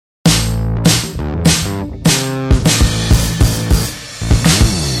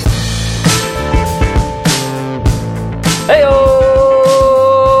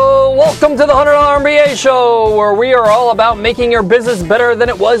Welcome to the $100 MBA Show, where we are all about making your business better than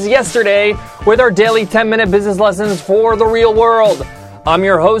it was yesterday with our daily 10-minute business lessons for the real world. I'm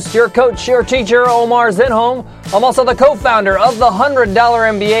your host, your coach, your teacher, Omar Zinhom. I'm also the co-founder of the $100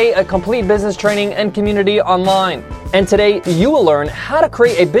 MBA, a complete business training and community online. And today, you will learn how to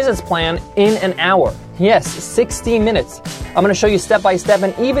create a business plan in an hour. Yes, 60 minutes. I'm going to show you step by step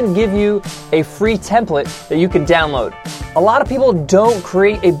and even give you a free template that you can download. A lot of people don't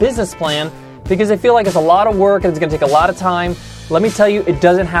create a business plan because they feel like it's a lot of work and it's going to take a lot of time. Let me tell you, it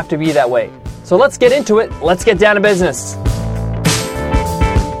doesn't have to be that way. So let's get into it. Let's get down to business.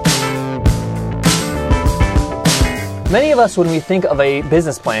 Many of us, when we think of a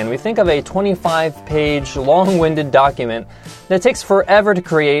business plan, we think of a 25-page, long-winded document that takes forever to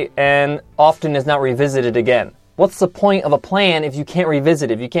create and often is not revisited again. What's the point of a plan if you can't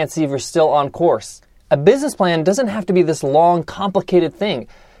revisit it, if you can't see if you're still on course? A business plan doesn't have to be this long, complicated thing.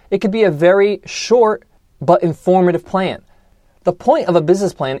 It could be a very short but informative plan. The point of a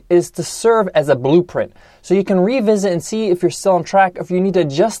business plan is to serve as a blueprint, so you can revisit and see if you're still on track, if you need to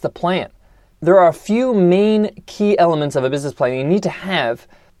adjust the plan. There are a few main key elements of a business plan you need to have,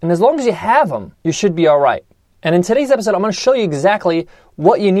 and as long as you have them, you should be all right. And in today's episode, I'm going to show you exactly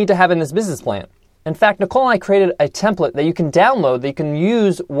what you need to have in this business plan. In fact, Nicole and I created a template that you can download that you can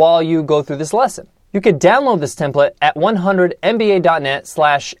use while you go through this lesson. You could download this template at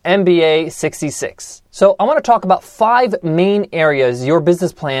 100mba.net/MBA66. So I want to talk about 5 main areas your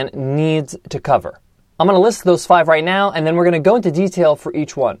business plan needs to cover. I'm going to list those 5 right now, and then we're going to go into detail for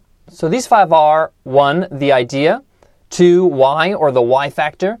each one. So these 5 are 1, the idea, 2, why or the why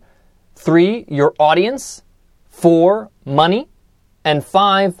factor, 3, your audience, 4, money, and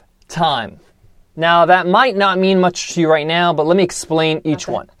 5, time. Now that might not mean much to you right now, but let me explain each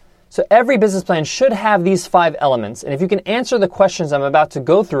one. So every business plan should have these 5 elements, and if you can answer the questions I'm about to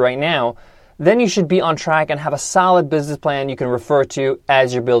go through right now, then you should be on track and have a solid business plan you can refer to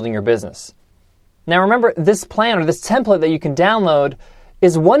as you're building your business. Now remember, this plan or this template that you can download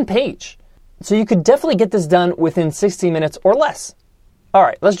is 1 page. So you could definitely get this done within 60 minutes or less. All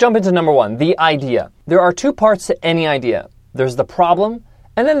right, let's jump into number 1, the idea. There are 2 parts to any idea. There's the problem,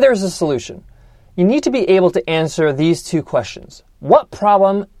 and then there's the solution. You need to be able to answer these 2 questions. What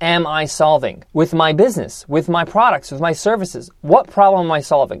problem am I solving with my business, with my products, with my services? What problem am I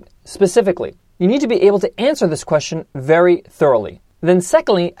solving? Specifically, you need to be able to answer this question very thoroughly. Then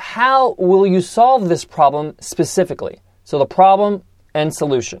secondly, how will you solve this problem specifically? So the problem and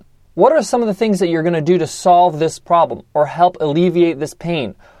solution. What are some of the things that you're going to do to solve this problem or help alleviate this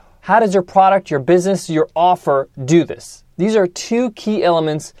pain? How does your product, your business, your offer do this? These are 2 key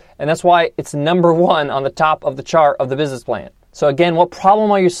elements, and that's why it's number 1 on the top of the chart of the business plan. So again, what problem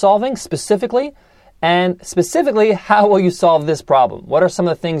are you solving specifically? And specifically, how will you solve this problem? What are some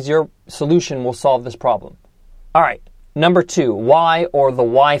of the things your solution will solve this problem? All right, number 2, why or the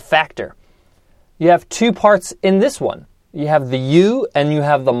why factor. You have 2 parts in this one. You have the you and you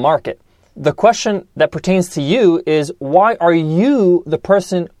have the market. The question that pertains to you is, why are you the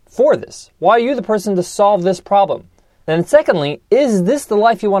person for this? Why are you the person to solve this problem? And secondly, is this the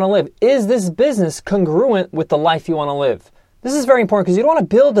life you want to live? Is this business congruent with the life you want to live? This is very important because you don't want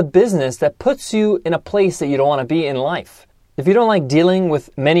to build a business that puts you in a place that you don't want to be in life. If you don't like dealing with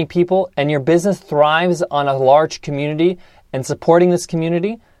many people and your business thrives on a large community and supporting this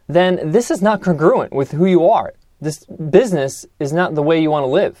community, then this is not congruent with who you are. This business is not the way you want to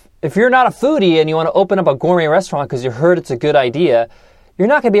live. If you're not a foodie and you want to open up a gourmet restaurant because you heard it's a good idea, you're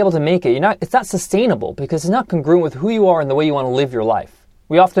not going to be able to make it. It's not sustainable because it's not congruent with who you are and the way you want to live your life.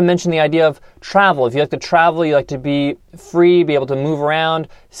 We often mention the idea of travel. If you like to travel, you like to be free, be able to move around,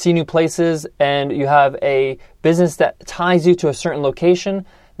 see new places, and you have a business that ties you to a certain location,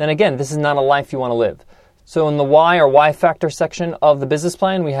 then again, this is not a life you want to live. So in the why or why factor section of the business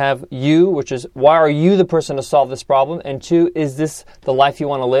plan, we have you, which is why are you the person to solve this problem? And 2, is this the life you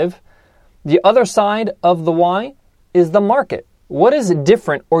want to live? The other side of the why is the market. What is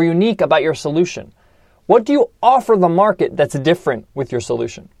different or unique about your solution? What do you offer the market that's different with your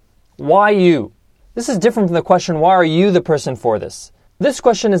solution? Why you? This is different from the question, why are you the person for this? This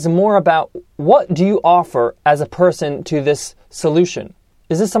question is more about what do you offer as a person to this solution?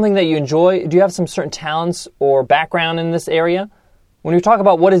 Is this something that you enjoy? Do you have some certain talents or background in this area? When we talk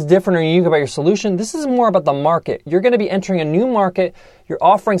about what is different or unique about your solution, this is more about the market. You're going to be entering a new market. You're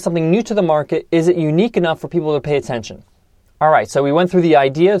offering something new to the market. Is it unique enough for people to pay attention? All right, so we went through the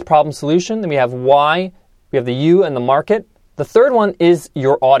idea, the problem, solution. Then we have why. We have the you and the market. The third one is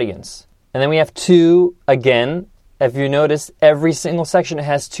your audience. And then we have 2, again, if you notice, every single section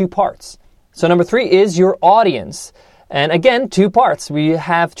has 2 parts. So number 3 is your audience. And again, 2 parts. We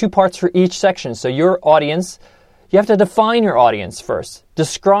have 2 parts for each section. So your audience, you have to define your audience first.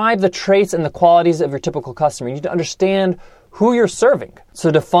 Describe the traits and the qualities of your typical customer. You need to understand who you're serving.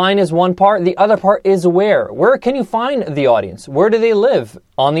 So define is one part. The other part is where. Where can you find the audience? Where do they live?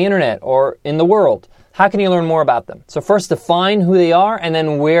 On the internet or in the world? How can you learn more about them? So first define who they are, and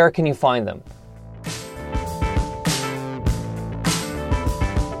then where can you find them?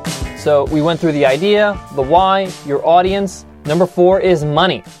 So we went through the idea, the why, your audience. Number 4 is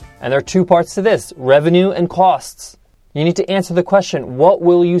money. And there are 2 parts to this, revenue and costs. You need to answer the question, what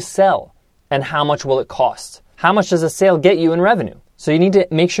will you sell? And how much will it cost? How much does a sale get you in revenue? So you need to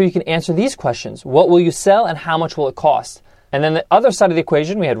make sure you can answer these questions. What will you sell and how much will it cost? And then the other side of the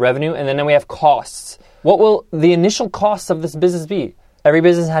equation, we had revenue, and then we have costs. What will the initial costs of this business be? Every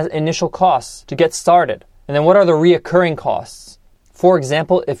business has initial costs to get started. And then what are the reoccurring costs? For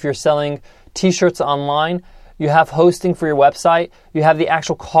example, if you're selling t-shirts online, you have hosting for your website, you have the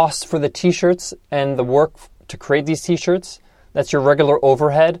actual costs for the t-shirts and the work to create these t-shirts. That's your regular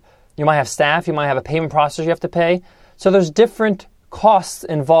overhead. You might have staff, you might have a payment processor you have to pay. So there's different costs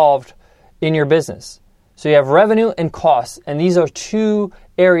involved in your business. So you have revenue and costs, and these are 2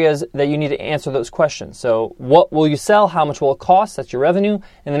 areas that you need to answer those questions. So what will you sell? How much will it cost? That's your revenue.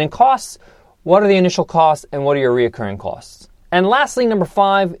 And then in costs, what are the initial costs and what are your reoccurring costs? And lastly, number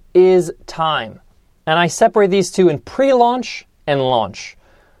 5 is time. And I separate these 2 in pre-launch and launch.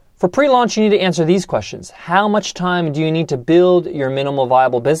 For pre-launch, you need to answer these questions. How much time do you need to build your minimal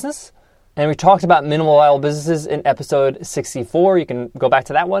viable business? And we talked about minimal viable businesses in episode 64. You can go back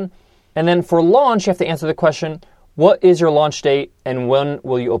to that one. And then for launch, you have to answer the question, what is your launch date and when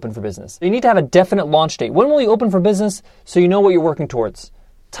will you open for business? You need to have a definite launch date. When will you open for business so you know what you're working towards?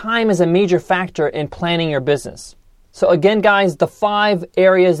 Time is a major factor in planning your business. So again, guys, the 5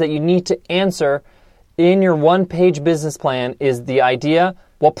 areas that you need to answer in your 1-page business plan is the idea,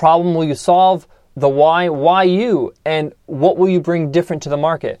 what problem will you solve, the why you, and what will you bring different to the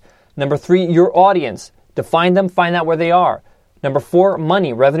market. Number 3, your audience. Define them, find out where they are. Number 4,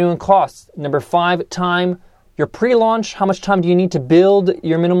 money, revenue and costs. Number 5, time. Your pre-launch, how much time do you need to build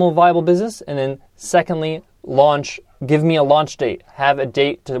your minimal viable business? And then secondly, launch. Give me a launch date. Have a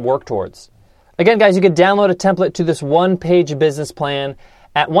date to work towards. Again, guys, you can download a template to this 1-page business plan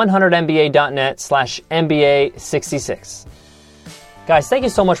at 100mba.net/MBA66. Guys, thank you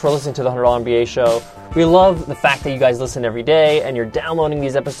so much for listening to the $100 MBA show. We love the fact that you guys listen every day and you're downloading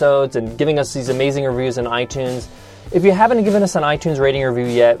these episodes and giving us these amazing reviews on iTunes. If you haven't given us an iTunes rating review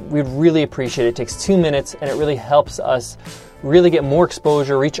yet, we'd really appreciate it. It takes 2 minutes and it really helps us really get more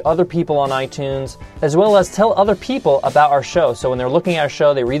exposure, reach other people on iTunes, as well as tell other people about our show. So when they're looking at our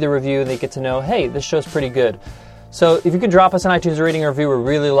show, they read the review, they get to know, hey, this show's pretty good. So if you can drop us an iTunes rating review, we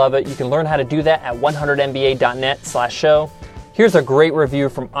really love it. You can learn how to do that at 100mba.net/show. Here's a great review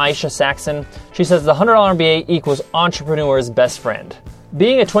from Aisha Saxon. She says, the $100 MBA equals entrepreneur's best friend.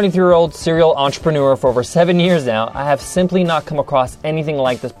 Being a 23-year-old serial entrepreneur for over 7 years now, I have simply not come across anything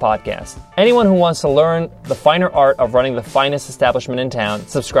like this podcast. Anyone who wants to learn the finer art of running the finest establishment in town,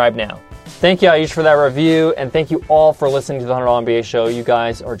 subscribe now. Thank you, Aish, for that review, and thank you all for listening to the $100 MBA show. You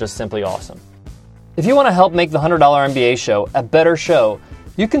guys are just simply awesome. If you want to help make the $100 MBA show a better show,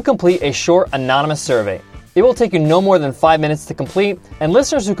 you can complete a short anonymous survey. It will take you no more than 5 minutes to complete, and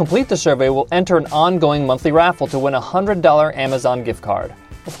listeners who complete the survey will enter an ongoing monthly raffle to win a $100 Amazon gift card.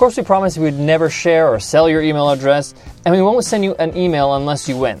 Of course, we promise we would never share or sell your email address, and we won't send you an email unless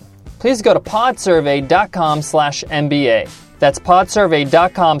you win. Please go to podsurvey.com/MBA. That's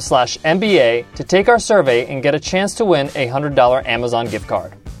podsurvey.com/MBA to take our survey and get a chance to win a $100 Amazon gift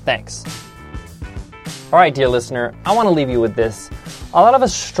card. Thanks. All right, dear listener, I want to leave you with this. A lot of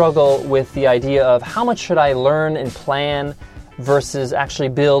us struggle with the idea of how much should I learn and plan versus actually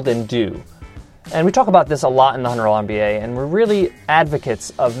build and do. And we talk about this a lot in the $100 MBA, and we're really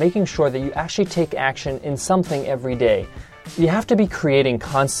advocates of making sure that you actually take action in something every day. You have to be creating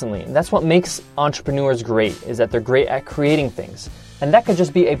constantly, and that's what makes entrepreneurs great, is that they're great at creating things. And that could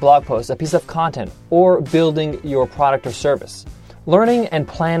just be a blog post, a piece of content, or building your product or service. Learning and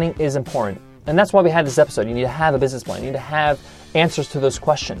planning is important. And that's why we had this episode. You need to have a business plan. You need to have answers to those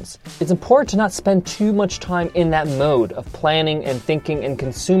questions. It's important to not spend too much time in that mode of planning and thinking and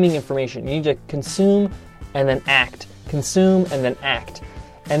consuming information. You need to consume and then act. Consume and then act.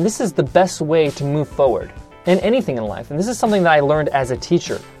 And this is the best way to move forward in anything in life. And this is something that I learned as a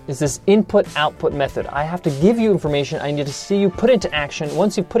teacher, is this input-output method. I have to give you information. I need to see you put into action.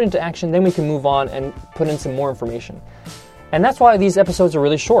 Once you put into action, then we can move on and put in some more information. And that's why these episodes are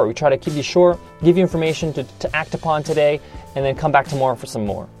really short. We try to keep these short, give you information to act upon today, and then come back tomorrow for some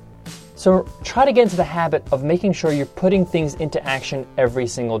more. So try to get into the habit of making sure you're putting things into action every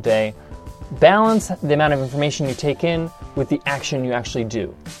single day. Balance the amount of information you take in with the action you actually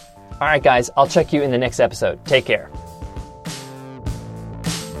do. All right, guys, I'll check you in the next episode. Take care.